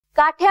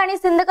काठे आणि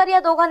सिंदकर या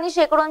दोघांनी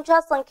शेकडोंच्या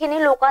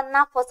संख्येने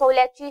लोकांना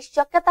फसवल्याची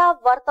शक्यता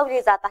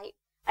वर्तवली जात आहे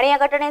आणि या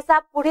घटनेचा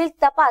पुढील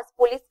तपास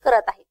पोलीस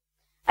करत आहेत।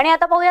 आणि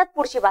आता पाहूयात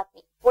पुढची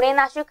बातमी। Pune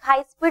Nashik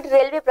high speed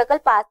railway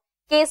प्रकल्पात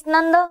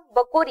केसनंद,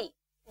 बकोरी,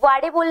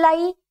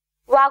 वाडेबोल्लाई,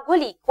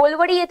 वाघोली,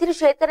 कोलवडी येथील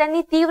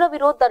शेतकऱ्यांनी तीव्र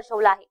विरोध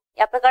दर्शवला आहे।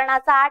 या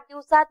प्रकरणाचा 8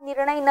 दिवसात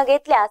निर्णय न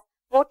घेतल्यास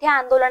मोठ्या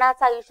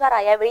आंदोलनाचा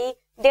इशारा यावेळी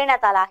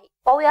देण्यात आला आहे।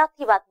 पाहूयात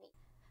ही बातमी।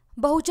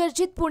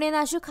 बहुचर्चित Pune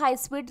Nashik high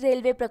speed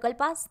railway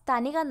प्रकल्पात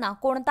स्थानिकांना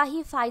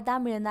कोणताही फायदा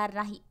मिळणार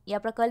नाही। या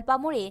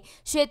प्रकल्पामुळे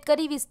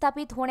शेतकरी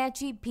विस्थापित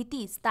होण्याची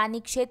भीती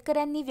स्थानिक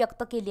शेतकऱ्यांनी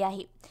व्यक्त केली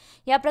आहे।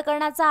 या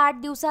प्रकरणाचा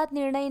 8 दिवसात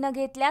निर्णय न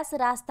घेतल्यास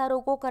रास्ता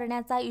रोको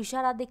करण्याचा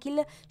इशारा देखील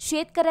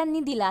शेतकऱ्यांनी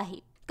दिला आहे।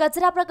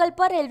 कचरा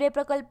प्रकल्प, रेल्वे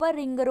प्रकल्प,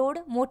 रिंग रोड,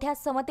 मोठ्या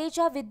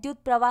समतेच्या विद्युत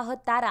प्रवाह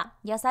तारा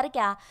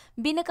यासारख्या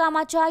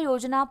बिनकामाच्या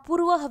योजना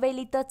पूर्व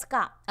हवेलीतच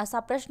का, असा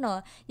प्रश्न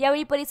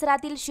यावेळी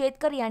परिसरातील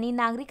शेतकरी आणि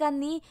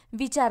नागरिकांनी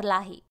विचारला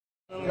आहे।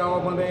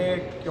 गावामध्ये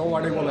किंवा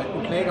वाडेबोला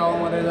कुठल्याही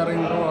गावामध्ये जर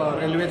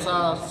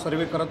रेल्वेचा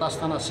सर्वे करत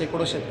असताना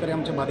शेकडो शेतकरी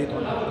आमचे बाधित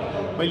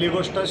होणार। पहिली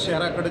गोष्ट,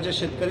 शहराकडचे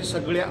शेतकरी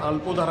सगळे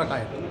अल्पोधारक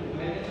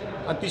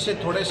आहेत, अतिशय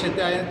थोडे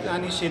शेती आहेत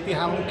आणि शेती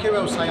हा मुख्य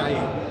व्यवसाय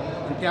आहे।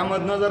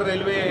 त्यामधनं जर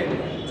रेल्वे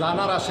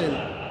जाणार असेल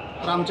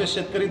तर आमचे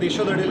शेतकरी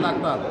देशोधडी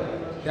लागतात।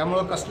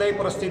 त्यामुळे कसल्याही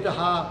परिस्थितीत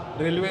हा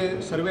रेल्वे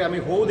सर्वे आम्ही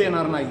होऊ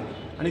देणार नाही।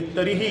 आणि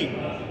तरीही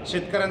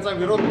शेतकऱ्यांचा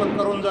विरोध पण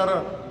करून जर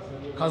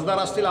खासदार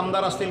असतील,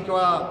 आमदार असतील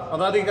किंवा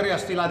पदाधिकारी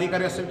असतील,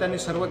 अधिकारी असतील, त्यांनी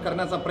सर्वे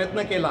करण्याचा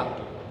प्रयत्न केला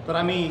तर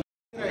आम्ही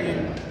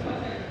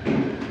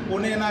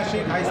पुणे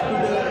नाशिक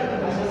हायस्पीड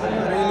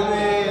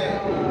रेल्वे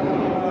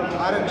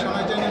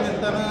आरक्षणाच्या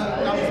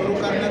निमित्तानं काम सुरू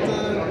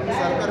करण्याचं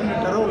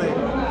सरकारने ठरवलं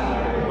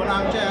आहे। पण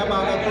आमच्या ह्या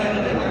भागातून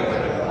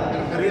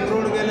रिंग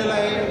रोड गेलेला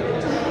आहे,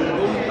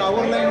 2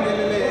 टॉवर लाईन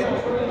गेलेले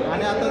आहेत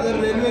आणि आता जर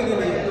रेल्वे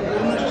गेली तर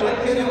पूर्ण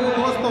शेतकरी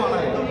उद्ध्वस्त होणार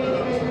आहे।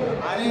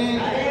 आणि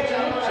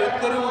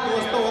शेतकरी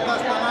उद्ध्वस्त होत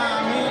असताना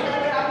आम्ही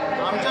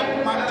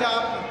आमच्या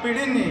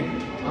पिढींनी,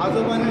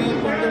 आजोबांनी,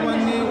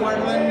 कुटुंबांनी,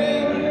 वडिलांनी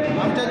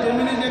आमच्या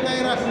जमिनी जे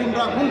काही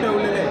राखून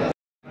ठेवलेले आहे।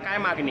 काय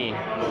मागणी?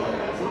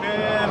 पुणे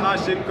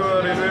नाशिक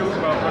रेल्वे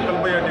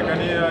प्रकल्प या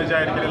ठिकाणी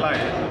जाहीर केलेला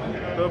आहे।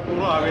 तर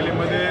पूर्व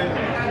हवेलीमध्ये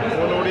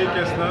कोलवडी,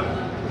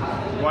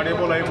 केसनंद,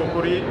 वाडेबोलाई,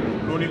 बकोरी,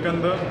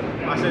 लोणीकंद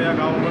अशा या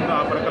गावांमधून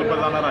हा प्रकल्प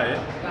जाणार आहे।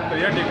 तर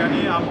या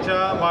ठिकाणी आमच्या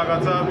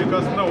भागाचा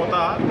विकास न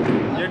होता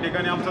या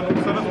ठिकाणी आमचं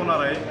नुकसानच होणार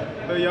आहे।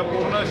 तर या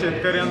पूर्ण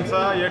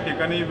शेतकऱ्यांचा या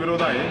ठिकाणी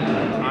विरोध आहे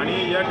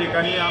आणि या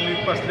ठिकाणी आम्ही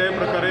कसल्याही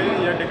प्रकारे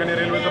या ठिकाणी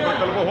रेल्वेचा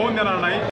प्रकल्प होऊन देणार नाही।